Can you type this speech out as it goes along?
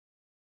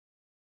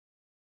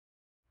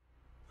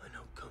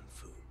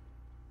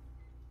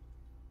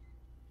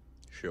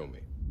Show me.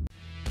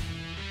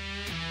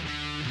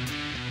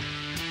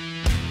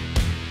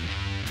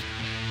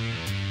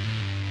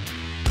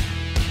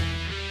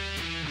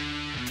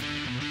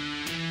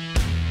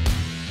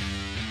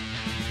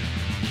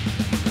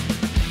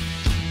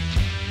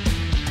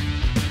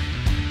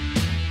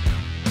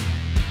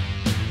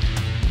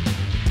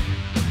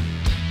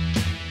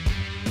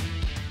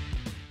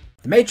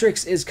 The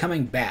Matrix is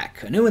coming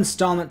back, a new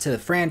installment to the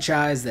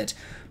franchise that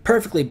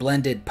perfectly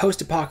blended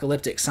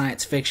post-apocalyptic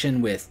science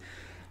fiction with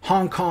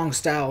Hong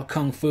Kong-style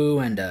kung fu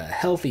and a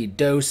healthy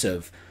dose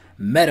of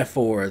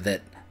metaphor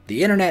that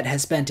the internet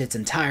has spent its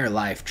entire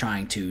life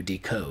trying to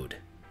decode.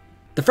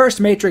 The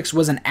first Matrix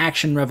was an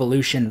action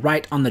revolution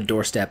right on the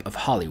doorstep of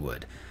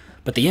Hollywood,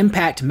 but the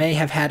impact may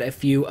have had a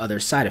few other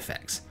side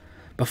effects.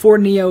 Before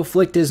Neo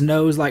flicked his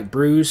nose like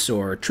Bruce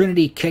or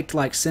Trinity kicked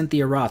like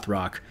Cynthia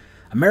Rothrock,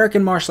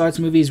 American martial arts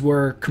movies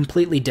were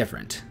completely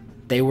different.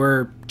 They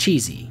were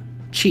cheesy,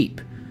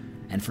 cheap,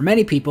 and for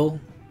many people,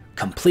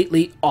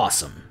 completely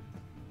awesome.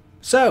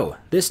 So,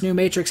 this new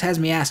Matrix has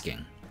me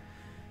asking,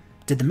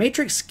 did The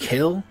Matrix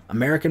kill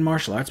American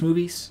martial arts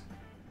movies?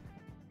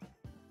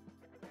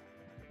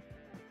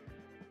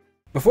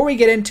 Before we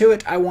get into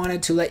it, I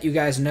wanted to let you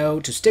guys know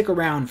to stick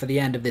around for the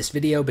end of this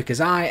video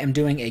because I am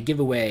doing a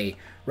giveaway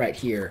right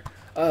here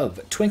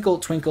of Twinkle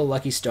Twinkle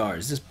Lucky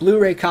Stars. This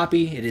Blu-ray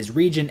copy, it is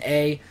Region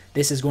A.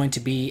 This is going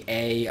to be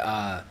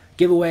a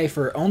giveaway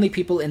for only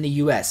people in the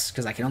US,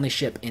 because I can only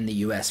ship in the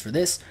US for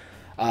this.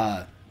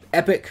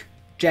 Epic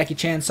Jackie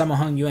Chan Sammo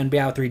Hung Yuan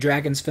Biao Three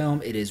Dragons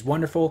film. It is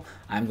wonderful.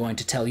 I'm going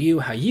to tell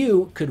you how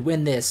you could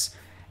win this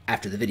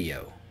after the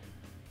video.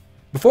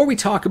 Before we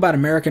talk about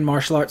American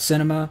martial arts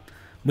cinema,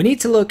 we need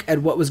to look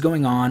at what was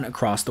going on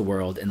across the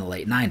world in the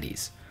late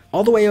 90s.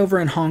 All the way over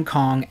in Hong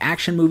Kong,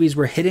 action movies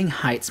were hitting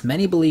heights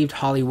many believed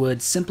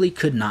Hollywood simply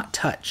could not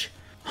touch.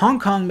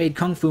 Hong Kong made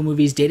kung fu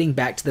movies dating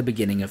back to the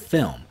beginning of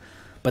film,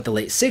 but the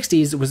late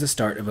 60s was the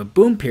start of a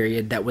boom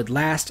period that would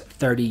last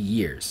 30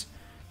 years.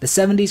 The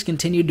 70s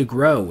continued to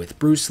grow with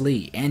Bruce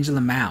Lee,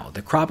 Angela Mao,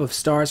 the crop of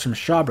stars from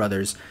Shaw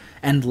Brothers,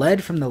 and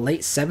led from the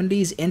late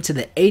 70s into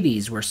the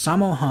 80s where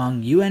Sammo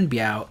Hung, Yuan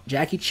Biao,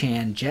 Jackie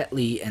Chan, Jet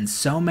Li, and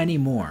so many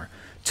more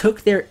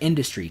took their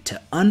industry to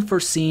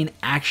unforeseen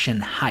action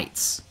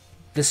heights.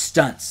 The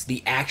stunts,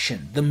 the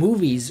action, the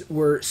movies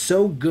were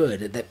so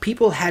good that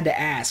people had to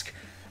ask,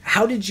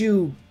 how did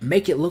you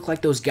make it look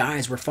like those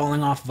guys were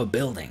falling off of a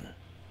building?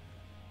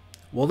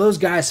 Well, those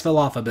guys fell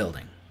off a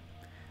building.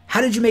 How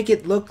did you make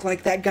it look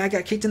like that guy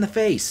got kicked in the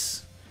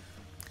face?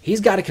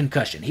 He's got a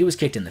concussion. He was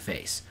kicked in the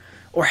face.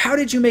 Or how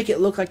did you make it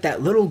look like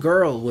that little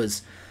girl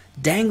was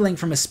dangling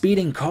from a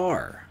speeding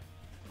car?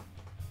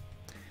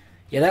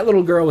 Yeah, that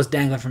little girl was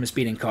dangling from a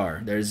speeding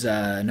car. There's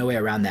no way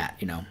around that,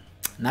 you know.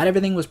 Not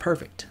everything was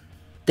perfect.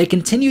 They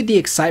continued the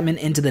excitement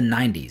into the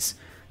 90s.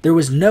 There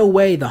was no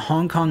way the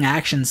Hong Kong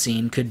action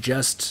scene could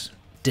just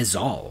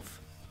dissolve.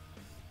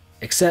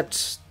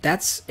 Except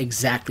that's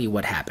exactly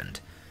what happened.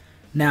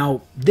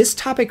 Now, this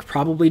topic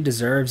probably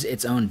deserves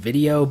its own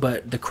video,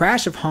 but the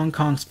crash of Hong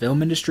Kong's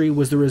film industry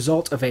was the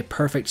result of a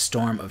perfect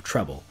storm of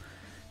trouble.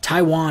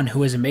 Taiwan,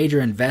 who is a major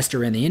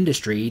investor in the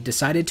industry,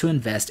 decided to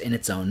invest in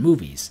its own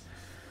movies.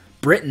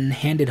 Britain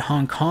handed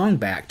Hong Kong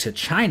back to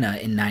China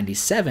in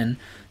 '97,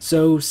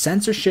 so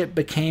censorship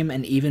became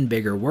an even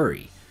bigger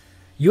worry.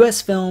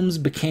 US films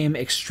became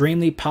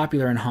extremely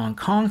popular in Hong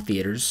Kong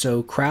theaters,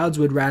 so crowds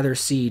would rather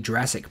see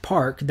Jurassic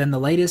Park than the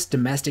latest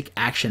domestic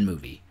action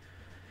movie.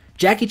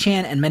 Jackie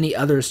Chan and many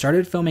others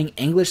started filming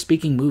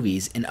English-speaking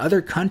movies in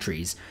other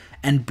countries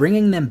and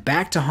bringing them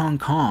back to Hong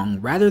Kong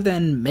rather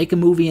than make a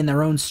movie in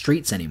their own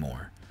streets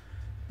anymore.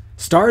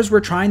 Stars were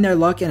trying their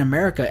luck in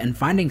America and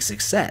finding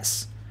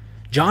success.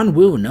 John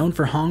Woo, known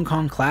for Hong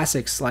Kong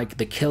classics like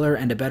The Killer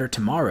and A Better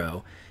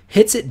Tomorrow,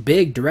 hits it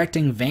big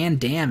directing Van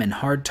Damme in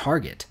Hard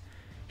Target.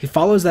 He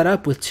follows that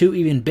up with two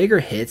even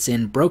bigger hits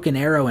in Broken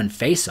Arrow and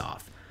Face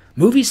Off,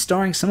 movies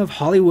starring some of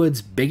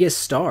Hollywood's biggest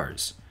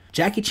stars.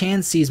 Jackie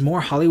Chan sees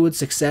more Hollywood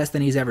success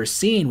than he's ever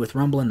seen with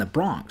Rumble in the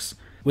Bronx.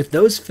 With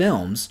those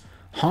films,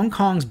 Hong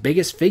Kong's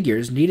biggest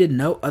figures needed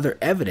no other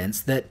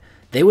evidence that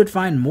they would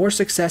find more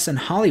success in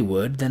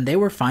Hollywood than they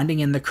were finding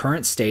in the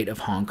current state of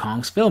Hong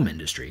Kong's film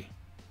industry.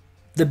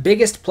 The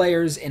biggest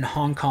players in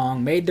Hong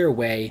Kong made their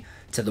way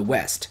to the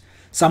West.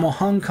 Sammo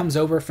Hung comes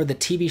over for the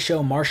TV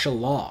show Martial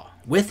Law.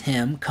 With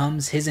him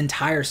comes his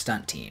entire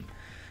stunt team.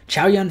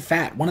 Chow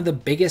Yun-fat, one of the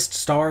biggest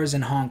stars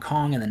in Hong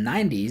Kong in the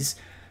 90s,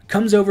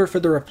 comes over for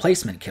the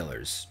Replacement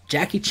Killers.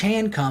 Jackie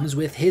Chan comes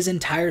with his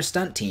entire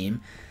stunt team,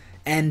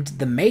 and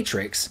The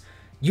Matrix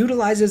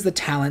utilizes the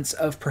talents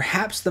of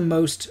perhaps the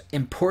most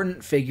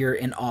important figure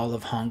in all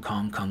of Hong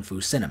Kong kung fu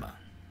cinema.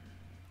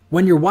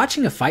 When you're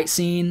watching a fight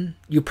scene,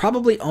 you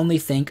probably only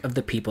think of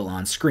the people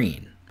on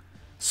screen.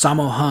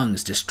 Sammo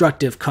Hung's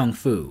destructive kung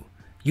fu,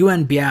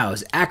 Yuan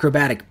Biao's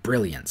acrobatic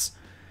brilliance,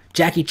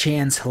 Jackie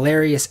Chan's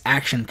hilarious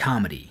action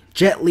comedy,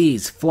 Jet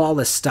Li's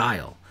flawless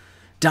style,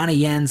 Donnie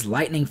Yen's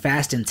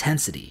lightning-fast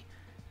intensity.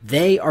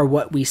 They are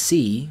what we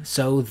see,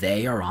 so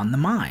they are on the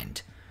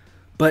mind.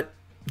 But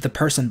the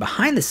person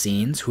behind the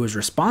scenes who is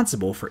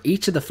responsible for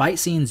each of the fight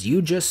scenes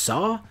you just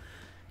saw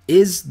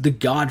is the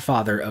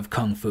godfather of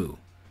Kung Fu.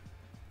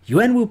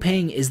 Yuen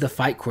Woo-ping is the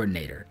fight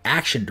coordinator,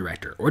 action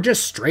director, or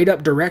just straight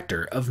up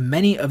director of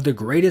many of the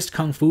greatest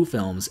Kung Fu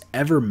films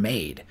ever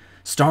made,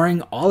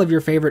 starring all of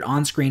your favorite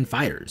on-screen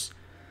fighters.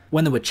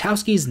 When the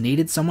Wachowskis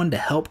needed someone to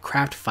help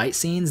craft fight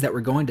scenes that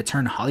were going to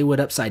turn Hollywood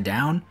upside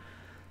down,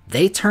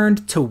 they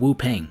turned to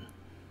Woo-ping.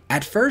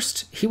 At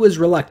first, he was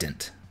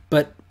reluctant,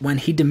 but when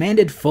he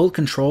demanded full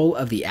control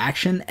of the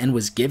action and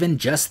was given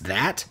just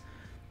that,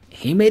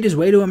 he made his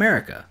way to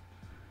America.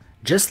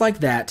 Just like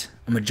that,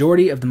 a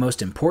majority of the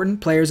most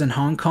important players in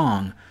Hong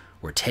Kong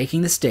were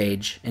taking the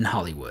stage in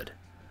Hollywood.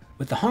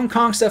 With the Hong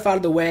Kong stuff out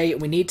of the way,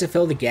 we need to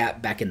fill the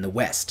gap back in the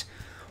West.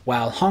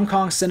 While Hong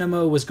Kong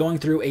cinema was going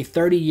through a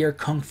 30-year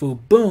Kung Fu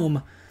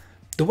boom,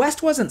 the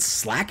West wasn't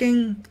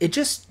slacking, it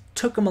just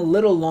took them a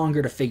little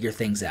longer to figure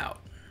things out.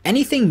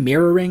 Anything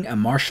mirroring a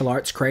martial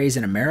arts craze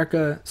in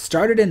America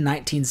started in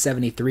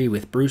 1973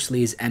 with Bruce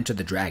Lee's Enter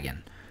the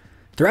Dragon.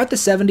 Throughout the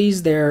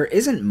 70s, there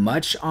isn't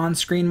much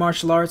on-screen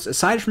martial arts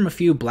aside from a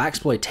few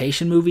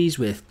blaxploitation movies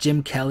with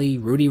Jim Kelly,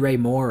 Rudy Ray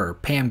Moore, or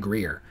Pam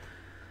Grier.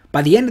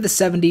 By the end of the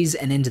 70s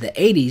and into the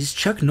 80s,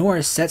 Chuck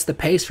Norris sets the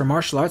pace for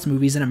martial arts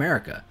movies in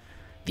America.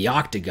 The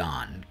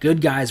Octagon, Good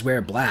Guys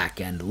Wear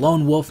Black, and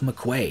Lone Wolf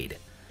McQuade.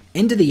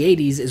 Into the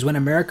 80s is when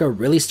America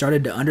really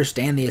started to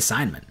understand the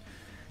assignment.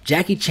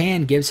 Jackie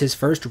Chan gives his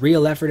first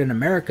real effort in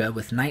America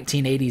with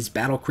 1980's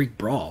Battle Creek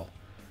Brawl.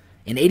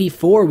 In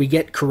 84, we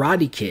get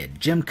Karate Kid,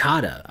 Jim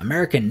Kata,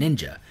 American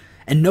Ninja,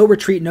 and No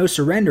Retreat, No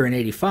Surrender in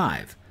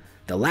 85,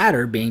 the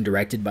latter being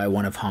directed by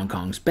one of Hong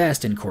Kong's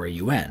best in Corey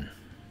Yuen.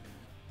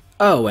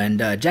 Oh, and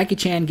Jackie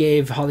Chan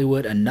gave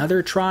Hollywood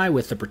another try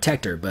with The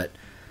Protector, but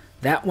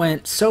that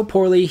went so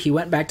poorly he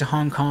went back to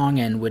Hong Kong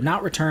and would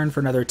not return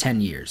for another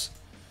 10 years.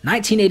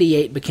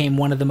 1988 became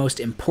one of the most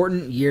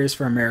important years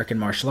for American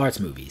martial arts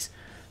movies.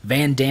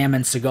 Van Damme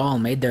and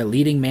Seagal made their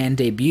leading man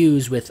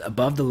debuts with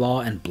Above the Law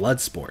and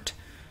Bloodsport.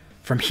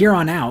 From here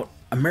on out,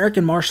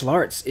 American martial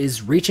arts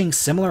is reaching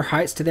similar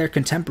heights to their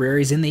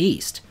contemporaries in the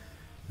East.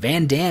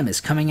 Van Damme is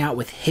coming out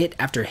with hit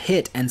after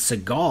hit, and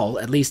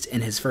Seagal, at least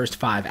in his first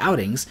 5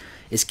 outings,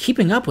 is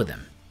keeping up with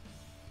him.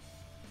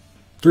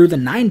 Through the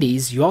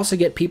 90s, you also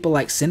get people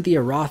like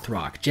Cynthia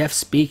Rothrock, Jeff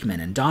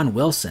Speakman, and Don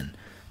Wilson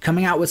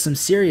coming out with some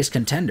serious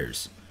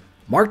contenders.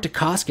 Mark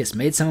Dacascos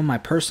made some of my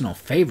personal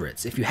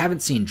favorites. If you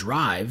haven't seen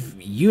Drive,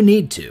 you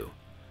need to.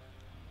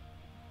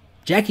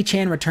 Jackie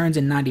Chan returns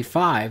in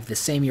 95, the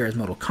same year as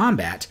Mortal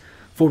Kombat,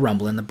 for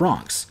Rumble in the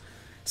Bronx,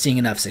 seeing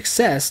enough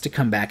success to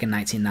come back in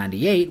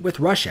 1998 with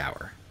Rush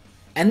Hour.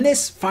 And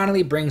this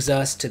finally brings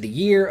us to the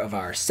year of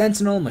our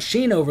Sentinel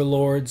Machine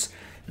Overlords,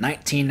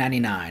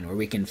 1999, where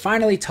we can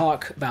finally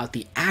talk about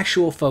the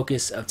actual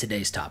focus of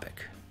today's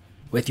topic.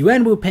 With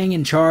Yuen Woo-ping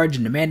in charge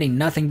and demanding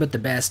nothing but the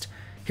best,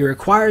 he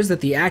requires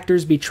that the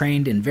actors be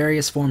trained in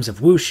various forms of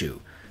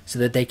wushu, so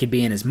that they could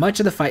be in as much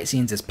of the fight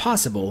scenes as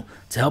possible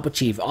to help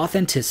achieve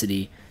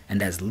authenticity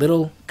and as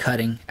little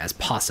cutting as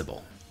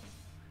possible.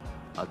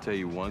 I'll tell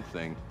you one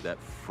thing,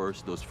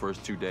 those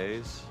first 2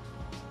 days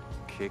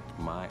kicked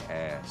my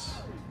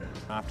ass.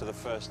 After the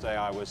first day,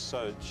 I was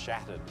so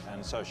shattered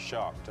and so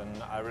shocked,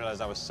 and I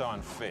realized I was so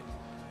unfit,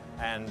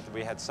 and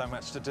we had so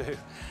much to do,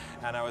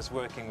 and I was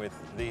working with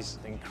these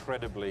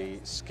incredibly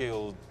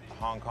skilled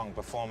Hong Kong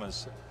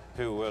performers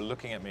who were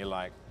looking at me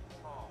like,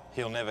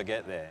 he'll never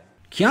get there.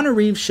 Keanu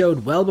Reeves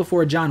showed well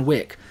before John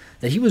Wick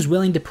that he was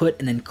willing to put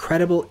an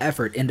incredible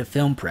effort into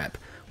film prep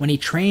when he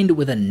trained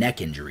with a neck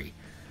injury.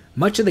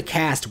 Much of the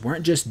cast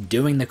weren't just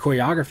doing the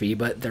choreography,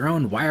 but their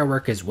own wire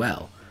work as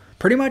well.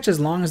 Pretty much as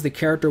long as the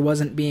character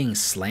wasn't being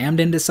slammed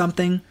into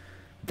something,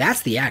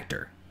 that's the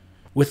actor.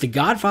 With The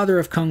Godfather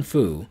of Kung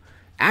Fu,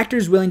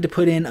 actors willing to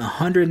put in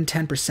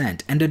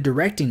 110% and a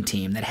directing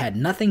team that had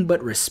nothing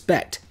but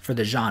respect for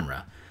the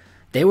genre,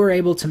 they were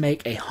able to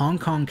make a Hong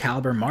Kong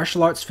caliber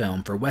martial arts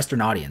film for Western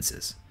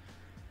audiences.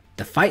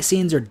 The fight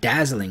scenes are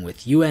dazzling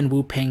with Yuen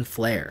Woo-ping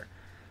flair,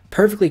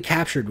 perfectly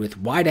captured with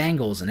wide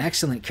angles and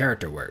excellent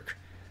character work.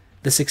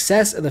 The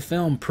success of the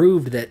film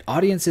proved that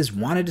audiences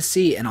wanted to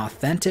see an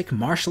authentic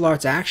martial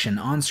arts action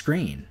on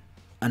screen.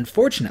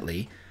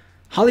 Unfortunately,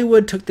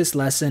 Hollywood took this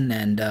lesson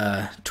and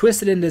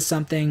twisted it into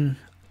something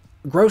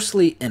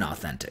grossly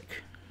inauthentic.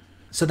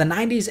 So the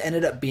 90s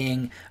ended up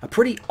being a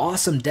pretty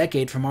awesome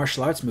decade for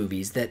martial arts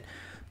movies that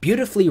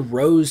beautifully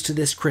rose to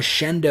this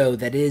crescendo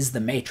that is The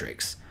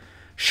Matrix.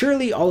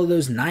 Surely all of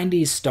those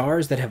 90s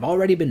stars that have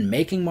already been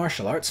making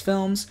martial arts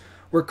films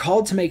were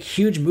called to make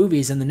huge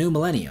movies in the new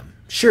millennium.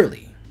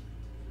 Surely.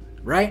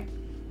 Right?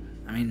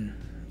 I mean,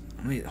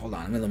 hold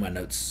on, let me look at my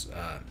notes.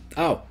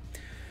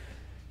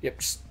 Yep,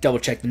 just double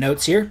check the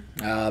notes here.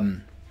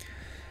 No,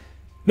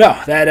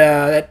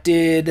 that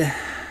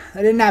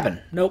didn't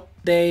happen. Nope,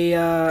 it's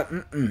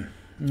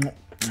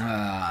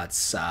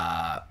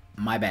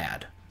my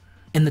bad.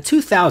 In the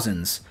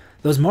 2000s,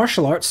 those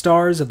martial arts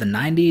stars of the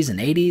 90s and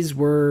 80s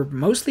were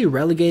mostly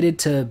relegated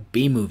to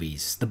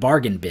B-movies, the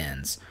bargain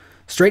bins,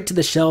 straight to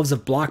the shelves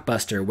of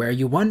Blockbuster, where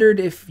you wondered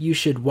if you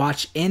should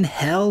watch In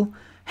Hell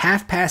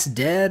Half Past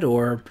Dead,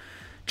 or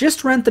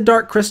just rent The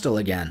Dark Crystal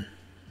again.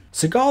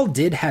 Seagal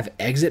did have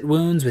exit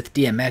wounds with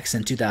DMX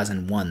in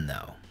 2001,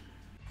 though.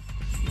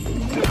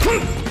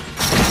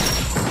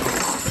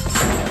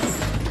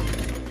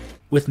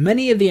 With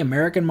many of the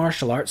American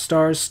martial arts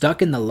stars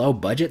stuck in the low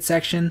budget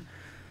section,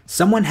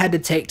 someone had to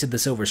take to the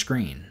silver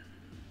screen.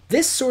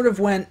 This sort of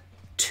went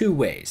two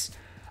ways.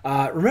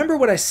 Remember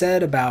what I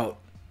said about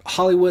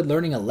Hollywood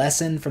learning a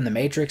lesson from The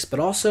Matrix, but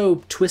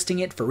also twisting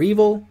it for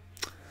evil?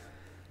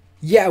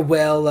 Yeah,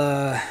 well,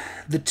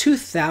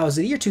 the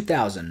year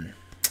 2000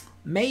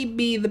 may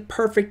be the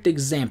perfect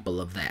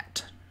example of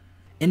that.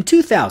 In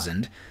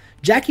 2000,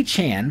 Jackie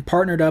Chan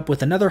partnered up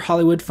with another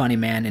Hollywood funny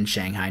man in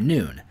Shanghai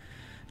Noon.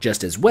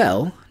 Just as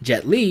well,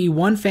 Jet Li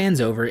won fans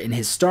over in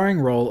his starring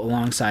role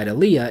alongside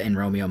Aaliyah in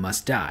Romeo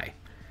Must Die.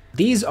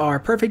 These are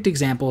perfect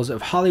examples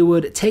of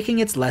Hollywood taking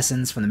its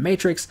lessons from The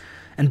Matrix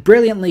and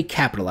brilliantly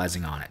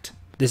capitalizing on it.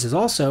 This is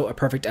also a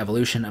perfect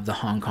evolution of the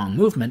Hong Kong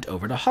movement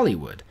over to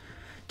Hollywood.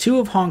 Two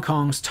of Hong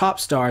Kong's top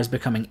stars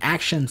becoming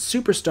action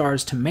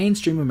superstars to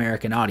mainstream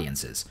American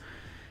audiences.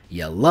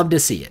 You love to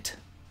see it.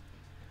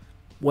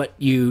 What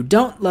you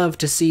don't love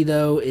to see,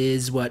 though,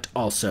 is what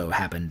also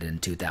happened in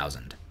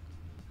 2000.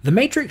 The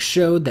Matrix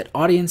showed that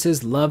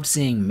audiences loved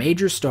seeing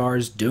major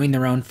stars doing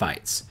their own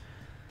fights.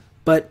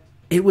 But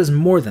it was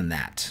more than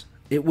that.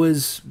 It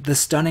was the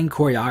stunning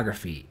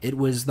choreography. It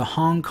was the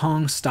Hong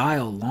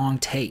Kong-style long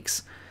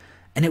takes.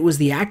 And it was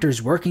the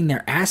actors working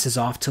their asses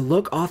off to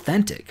look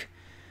authentic.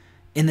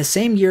 In the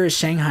same year as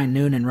Shanghai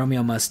Noon and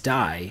Romeo Must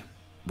Die,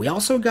 we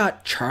also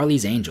got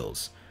Charlie's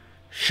Angels.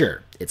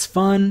 Sure, it's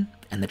fun,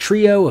 and the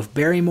trio of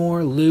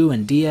Barrymore, Liu,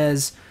 and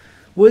Diaz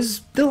was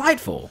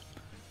delightful.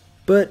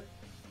 But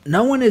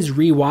no one is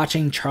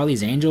rewatching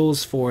Charlie's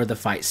Angels for the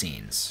fight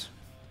scenes.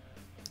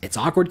 It's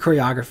awkward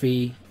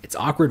choreography, it's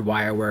awkward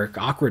wire work,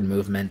 awkward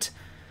movement.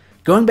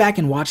 Going back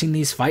and watching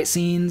these fight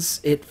scenes,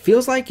 it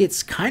feels like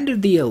it's kind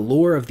of the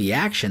allure of the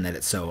action that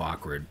it's so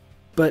awkward,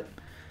 but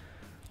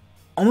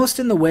almost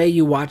in the way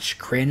you watch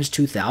cringe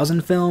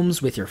 2000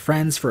 films with your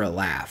friends for a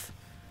laugh.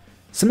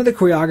 Some of the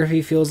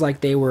choreography feels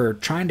like they were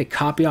trying to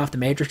copy off The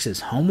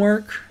Matrix's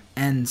homework,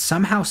 and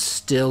somehow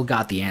still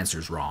got the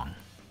answers wrong.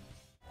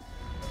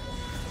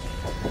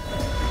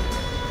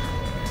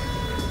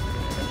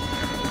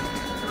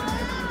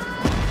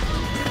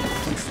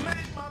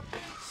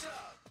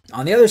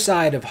 On the other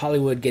side of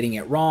Hollywood getting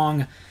it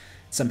wrong,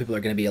 some people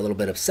are going to be a little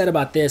bit upset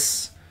about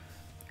this,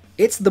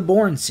 it's the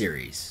Bourne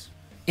series.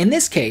 In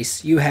this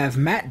case, you have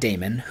Matt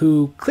Damon,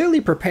 who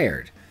clearly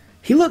prepared.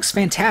 He looks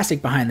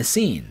fantastic behind the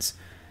scenes,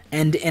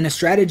 and in a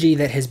strategy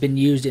that has been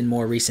used in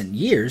more recent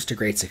years to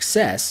great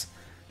success,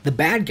 the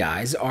bad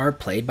guys are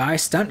played by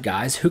stunt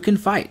guys who can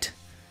fight.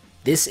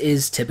 This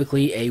is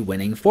typically a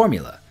winning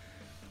formula.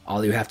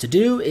 All you have to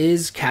do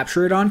is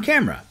capture it on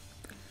camera.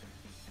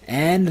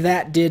 And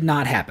that did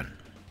not happen.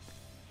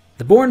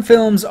 The Bourne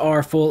films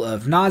are full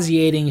of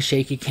nauseating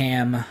shaky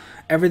cam.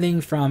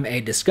 Everything from a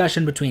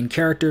discussion between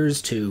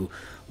characters to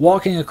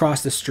walking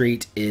across the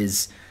street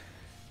is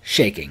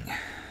shaking.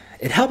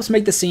 It helps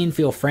make the scene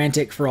feel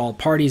frantic for all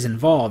parties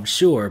involved,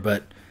 sure,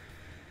 but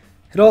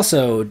it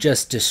also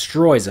just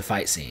destroys a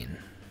fight scene.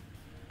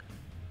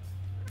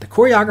 The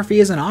choreography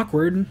isn't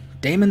awkward,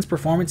 Damon's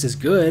performance is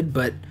good,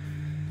 but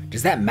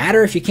does that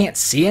matter if you can't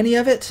see any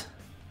of it?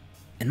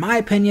 In my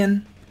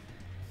opinion,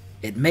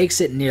 it makes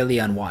it nearly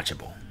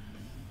unwatchable.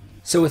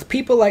 So with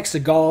people like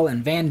Seagal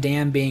and Van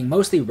Damme being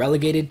mostly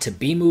relegated to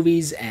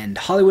B-movies and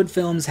Hollywood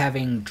films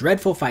having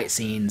dreadful fight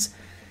scenes,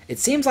 it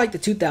seems like the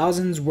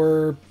 2000s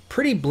were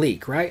pretty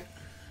bleak, right?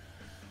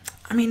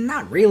 I mean,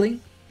 not really.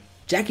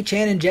 Jackie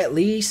Chan and Jet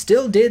Li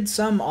still did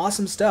some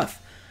awesome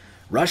stuff.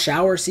 Rush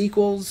Hour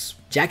sequels,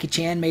 Jackie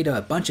Chan made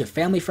a bunch of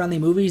family-friendly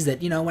movies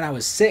that, when I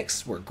was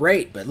 6 were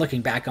great, but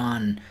looking back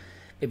on,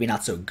 maybe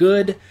not so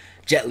good.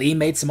 Jet Li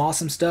made some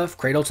awesome stuff,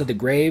 Cradle to the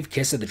Grave,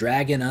 Kiss of the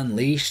Dragon,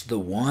 Unleashed, The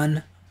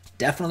One.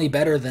 Definitely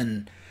better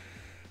than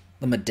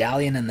The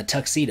Medallion and The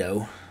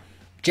Tuxedo.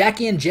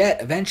 Jackie and Jet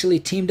eventually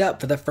teamed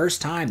up for the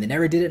first time. They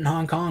never did it in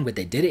Hong Kong, but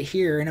they did it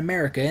here in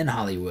America, in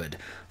Hollywood,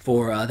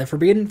 for the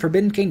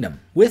Forbidden Kingdom,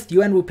 with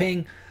Yuan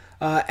Wu-Ping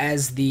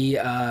as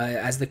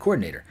the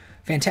coordinator.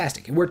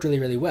 Fantastic. It worked really,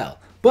 really well.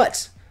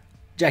 But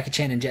Jackie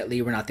Chan and Jet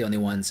Li were not the only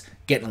ones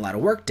getting a lot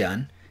of work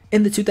done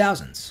in the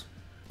 2000s.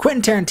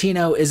 Quentin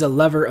Tarantino is a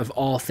lover of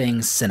all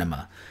things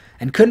cinema,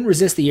 and couldn't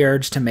resist the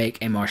urge to make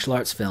a martial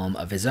arts film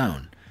of his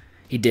own.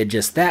 He did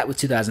just that with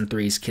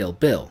 2003's Kill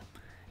Bill,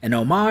 an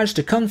homage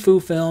to kung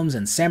fu films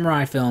and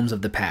samurai films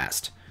of the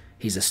past.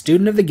 He's a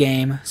student of the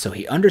game, so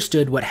he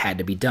understood what had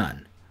to be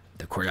done.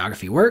 The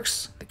choreography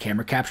works, the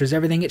camera captures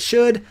everything it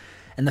should,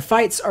 and the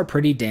fights are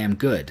pretty damn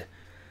good.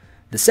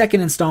 The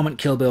second installment,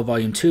 Kill Bill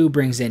Volume 2,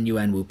 brings in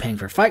Yuan Wu-Ping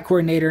for fight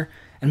coordinator,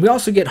 and we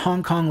also get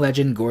Hong Kong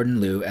legend Gordon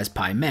Liu as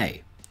Pai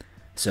Mei.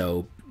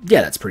 So,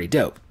 yeah, that's pretty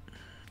dope.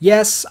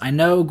 Yes, I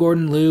know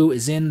Gordon Liu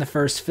is in the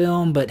first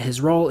film, but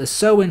his role is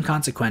so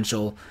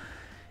inconsequential,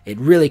 it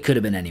really could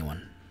have been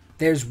anyone.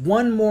 There's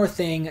one more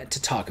thing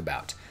to talk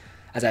about.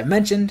 As I've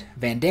mentioned,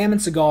 Van Damme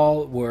and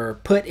Seagal were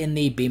put in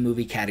the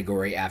B-movie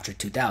category after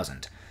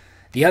 2000.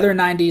 The other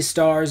 90s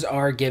stars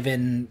are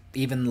given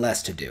even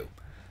less to do.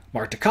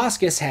 Mark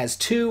Dacascos has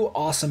 2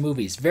 awesome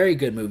movies, very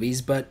good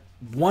movies, but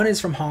one is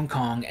from Hong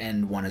Kong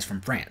and one is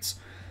from France.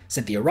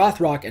 Cynthia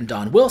Rothrock and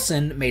Don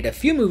Wilson made a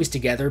few movies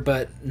together,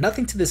 but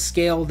nothing to the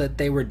scale that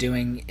they were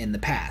doing in the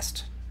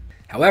past.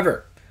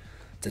 However,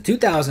 the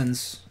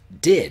 2000s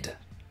did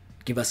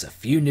give us a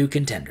few new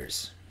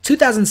contenders.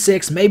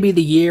 2006 may be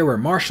the year where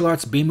martial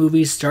arts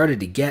B-movies started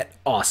to get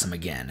awesome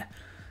again.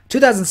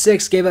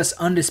 2006 gave us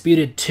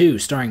Undisputed 2,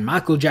 starring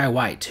Michael Jai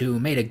White, who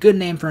made a good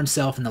name for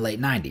himself in the late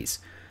 90s.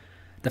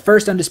 The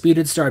first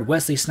Undisputed starred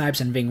Wesley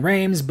Snipes and Ving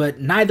Rhames, but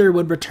neither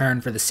would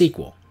return for the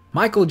sequel.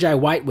 Michael Jai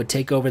White would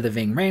take over the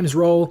Ving Rhames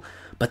role,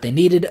 but they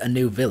needed a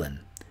new villain.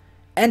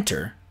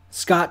 Enter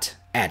Scott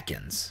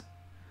Adkins.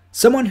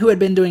 Someone who had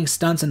been doing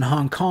stunts in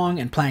Hong Kong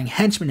and playing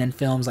henchmen in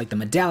films like The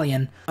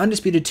Medallion,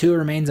 Undisputed 2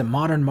 remains a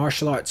modern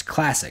martial arts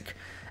classic,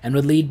 and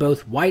would lead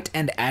both White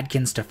and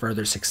Adkins to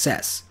further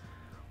success.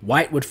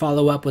 White would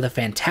follow up with a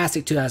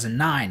fantastic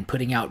 2009,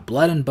 putting out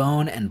Blood and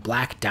Bone and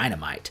Black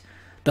Dynamite,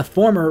 the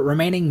former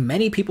remaining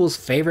many people's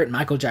favorite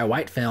Michael Jai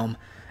White film,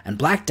 and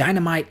Black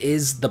Dynamite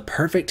is the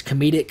perfect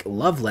comedic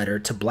love letter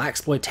to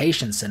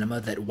blaxploitation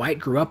cinema that White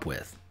grew up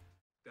with.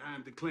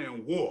 I'm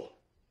declaring war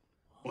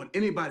on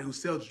anybody who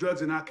sells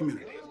drugs in our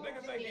community.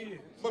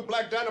 But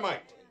Black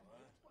Dynamite,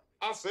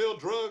 I sell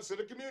drugs to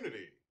the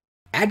community.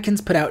 Adkins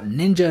put out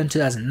Ninja in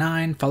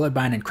 2009, followed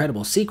by an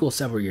incredible sequel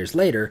several years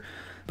later,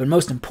 but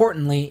most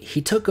importantly,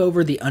 he took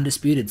over the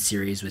Undisputed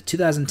series with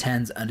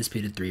 2010's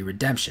Undisputed 3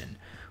 Redemption,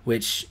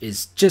 which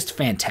is just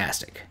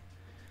fantastic.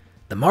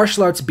 The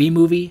martial arts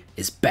B-movie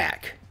is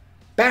back.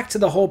 Back to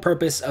the whole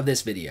purpose of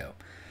this video.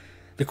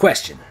 The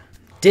question,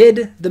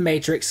 did The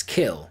Matrix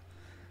kill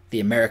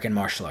the American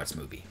martial arts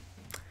movie?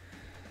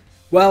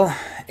 Well,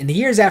 in the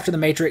years after The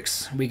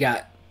Matrix, we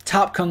got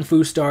top kung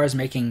fu stars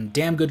making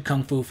damn good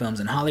kung fu films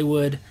in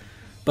Hollywood,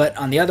 but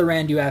on the other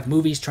end you have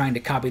movies trying to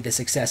copy the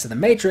success of The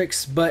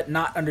Matrix, but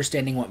not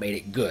understanding what made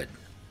it good.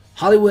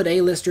 Hollywood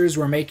A-listers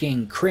were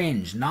making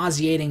cringe,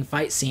 nauseating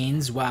fight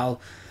scenes,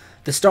 while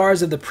the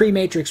stars of the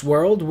pre-Matrix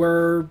world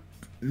were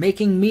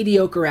making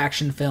mediocre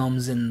action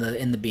films in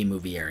the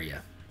B-movie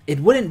area. It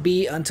wouldn't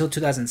be until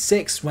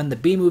 2006 when the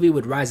B-movie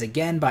would rise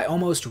again by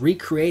almost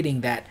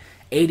recreating that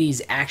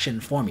 80s action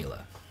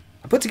formula.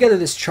 I put together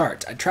this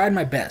chart. I tried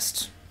my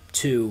best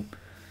to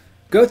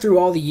go through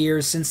all the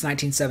years since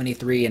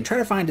 1973 and try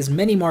to find as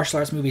many martial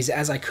arts movies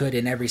as I could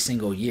in every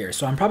single year.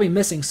 So I'm probably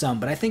missing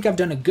some, but I think I've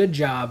done a good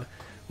job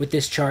with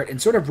this chart in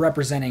sort of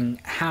representing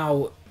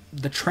how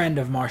the trend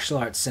of martial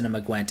arts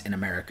cinema went in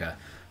America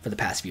for the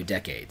past few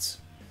decades.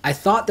 I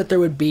thought that there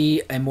would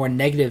be a more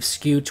negative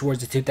skew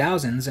towards the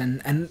 2000s,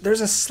 and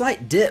there's a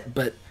slight dip,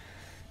 but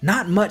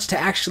not much to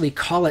actually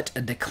call it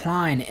a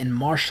decline in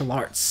martial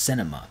arts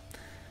cinema.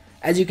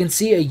 As you can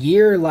see, a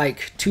year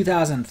like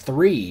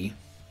 2003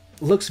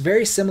 looks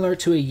very similar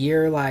to a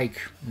year like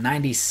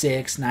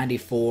 96,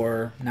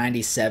 94,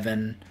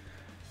 97.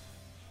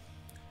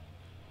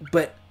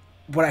 But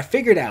what I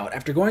figured out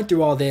after going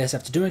through all this,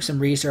 after doing some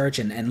research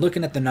and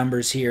looking at the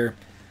numbers here,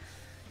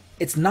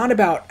 it's not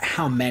about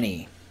how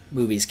many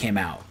movies came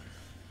out.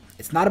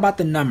 It's not about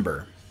the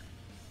number.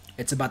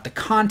 It's about the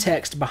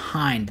context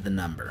behind the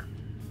number.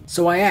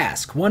 So I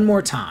ask one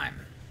more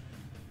time,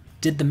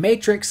 did The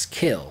Matrix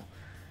kill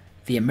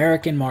the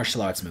American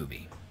martial arts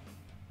movie?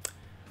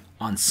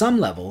 On some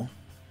level,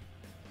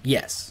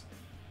 yes.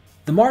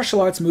 The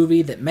martial arts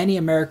movie that many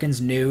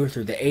Americans knew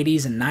through the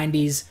 80s and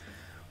 90s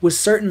was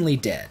certainly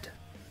dead,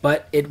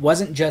 but it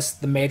wasn't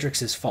just The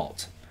Matrix's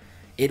fault.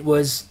 It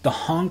was the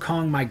Hong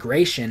Kong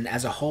migration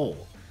as a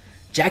whole.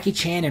 Jackie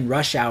Chan in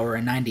Rush Hour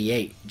in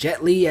 '98,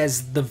 Jet Li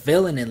as the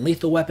villain in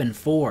Lethal Weapon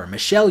 4,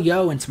 Michelle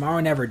Yeoh in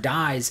Tomorrow Never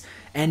Dies,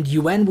 and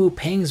Yuen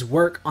Woo-ping's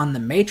work on The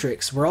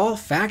Matrix were all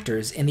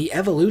factors in the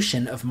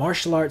evolution of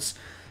martial arts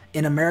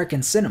in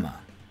American cinema.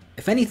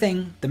 If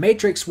anything, The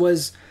Matrix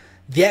was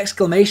the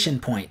exclamation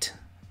point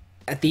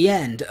at the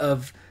end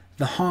of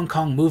the Hong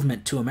Kong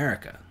movement to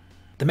America.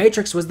 The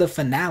Matrix was the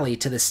finale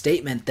to the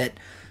statement that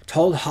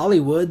told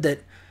Hollywood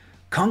that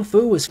Kung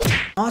Fu was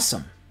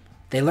awesome.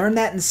 They learned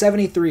that in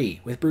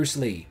 '73 with Bruce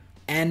Lee,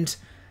 and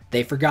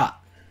they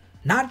forgot.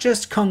 Not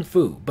just Kung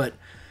Fu, but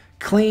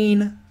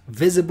clean,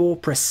 visible,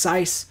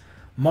 precise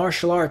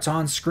martial arts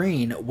on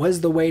screen was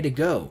the way to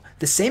go.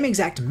 The same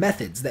exact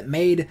methods that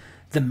made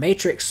The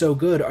Matrix so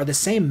good are the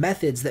same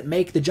methods that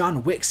make the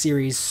John Wick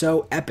series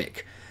so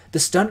epic. The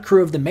stunt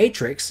crew of The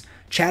Matrix,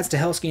 Chad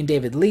Stahelski and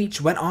David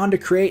Leitch, went on to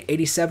create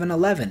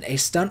 8711, a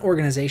stunt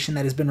organization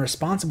that has been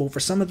responsible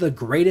for some of the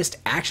greatest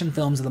action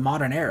films of the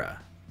modern era.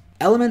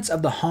 Elements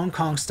of the Hong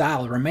Kong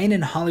style remain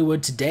in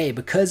Hollywood today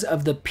because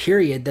of the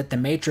period that The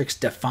Matrix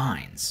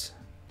defines.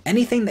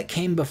 Anything that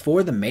came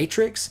before The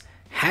Matrix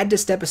had to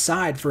step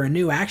aside for a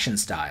new action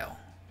style.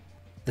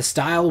 The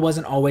style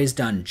wasn't always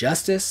done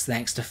justice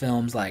thanks to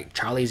films like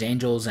Charlie's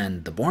Angels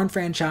and the Bourne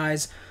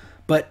franchise,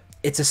 but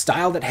it's a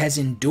style that has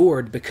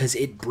endured because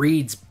it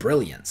breeds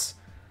brilliance.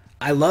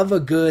 I love a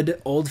good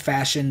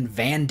old-fashioned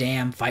Van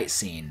Damme fight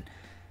scene,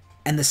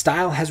 and the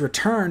style has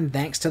returned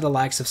thanks to the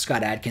likes of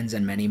Scott Adkins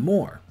and many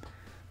more.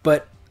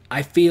 But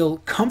I feel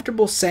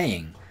comfortable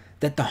saying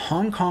that the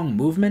Hong Kong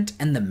movement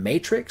and the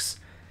Matrix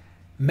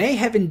may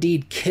have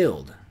indeed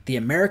killed the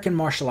American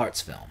martial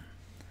arts film.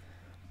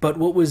 But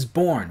what was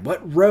born,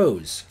 what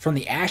rose from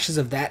the ashes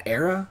of that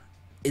era,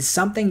 is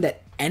something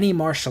that any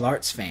martial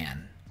arts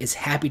fan is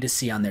happy to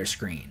see on their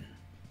screen.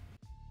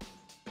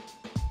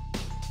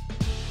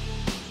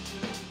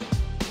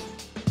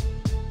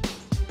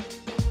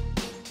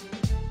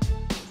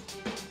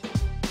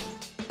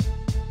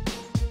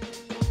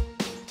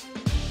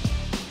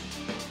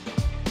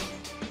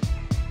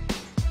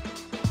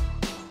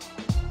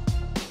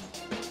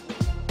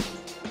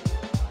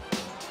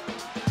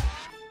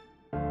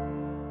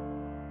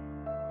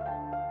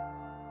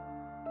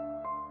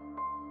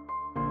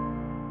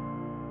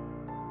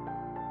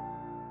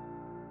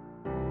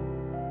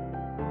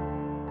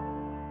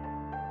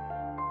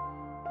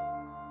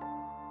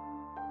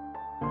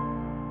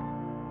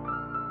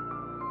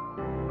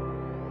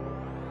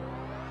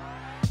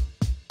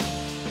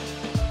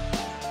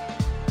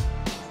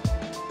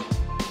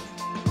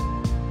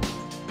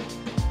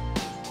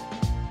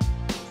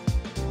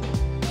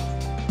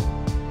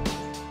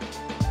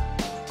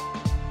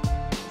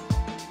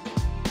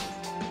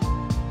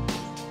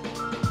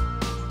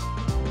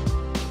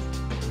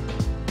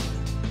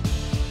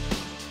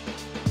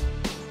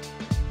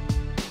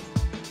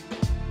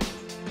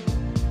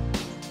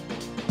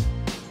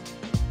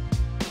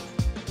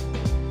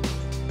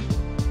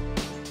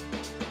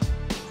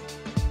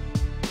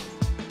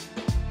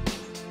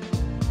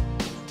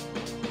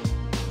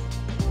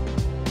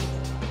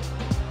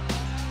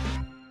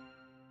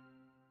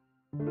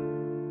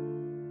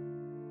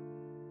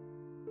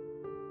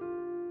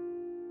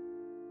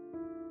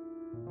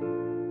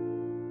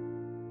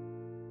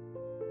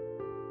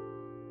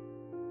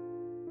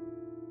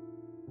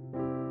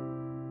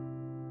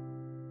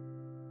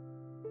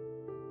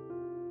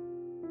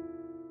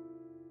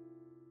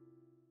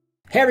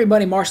 Hey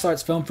everybody, Martial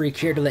Arts Film Freak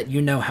here to let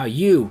you know how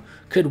you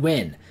could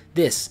win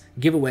this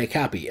giveaway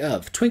copy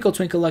of Twinkle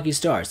Twinkle Lucky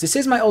Stars. This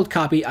is my old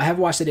copy. I have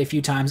watched it a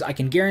few times. I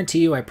can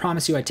guarantee you, I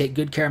promise you, I take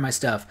good care of my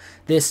stuff.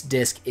 This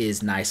disc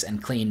is nice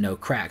and clean, no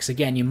cracks.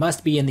 Again, you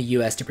must be in the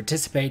US to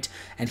participate,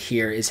 and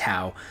here is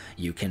how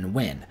you can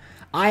win.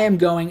 I am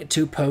going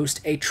to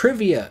post a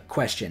trivia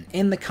question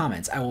in the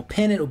comments. I will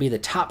pin it. It will be the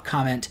top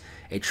comment.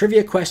 A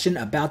trivia question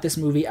about this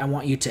movie. I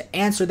want you to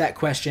answer that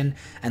question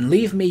and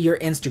leave me your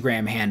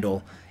Instagram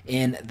handle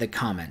in the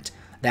comment.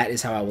 That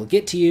is how I will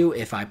get to you.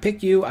 If I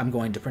pick you, I'm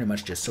going to pretty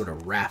much just sort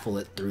of raffle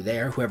it through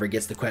there. Whoever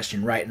gets the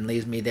question right and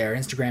leaves me their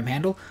Instagram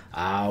handle,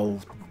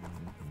 I'll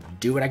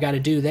do what I got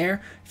to do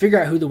there,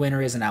 figure out who the winner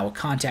is, and I will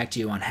contact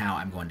you on how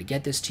I'm going to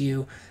get this to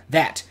you.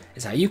 That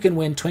is how you can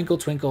win Twinkle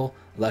Twinkle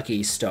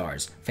Lucky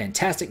Stars.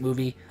 Fantastic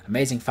movie,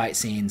 amazing fight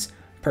scenes,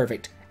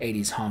 perfect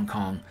 80s Hong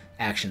Kong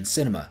action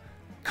cinema.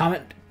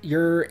 Comment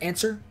your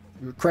answer,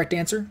 your correct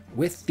answer,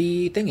 with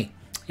the thingy.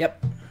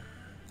 Yep.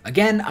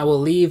 Again, I will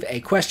leave a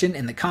question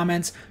in the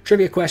comments,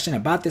 trivia question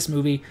about this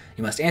movie.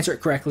 You must answer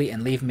it correctly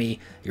and leave me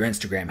your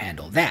Instagram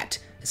handle. That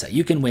is how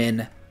you can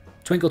win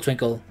Twinkle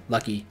Twinkle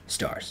Lucky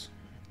Stars.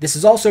 This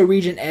is also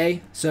Region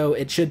A, so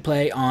it should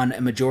play on a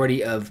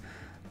majority of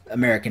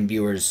American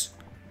viewers'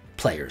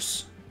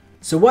 players.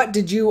 So what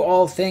did you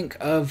all think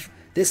of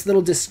this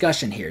little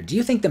discussion here? Do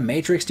you think The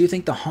Matrix, do you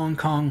think the Hong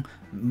Kong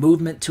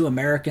movement to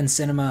American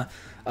cinema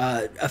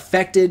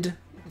affected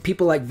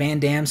people like Van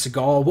Damme,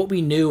 Seagal, what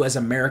we knew as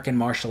American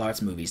martial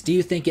arts movies? Do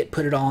you think it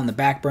put it all on the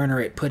back burner?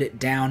 It put it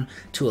down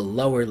to a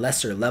lower,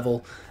 lesser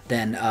level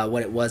than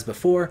what it was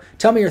before?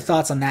 Tell me your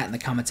thoughts on that in the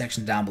comment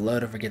section down below.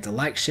 Don't forget to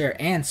like, share,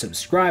 and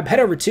subscribe. Head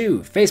over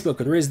to Facebook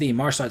with Riz the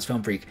Martial Arts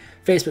Film Freak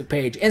Facebook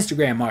page,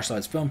 Instagram Martial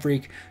Arts Film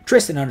Freak,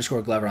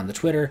 Tristan_Glover on the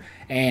Twitter,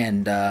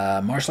 and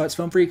Martial Arts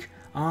Film Freak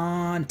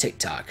on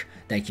TikTok.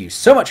 Thank you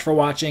so much for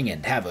watching,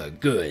 and have a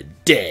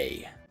good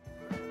day.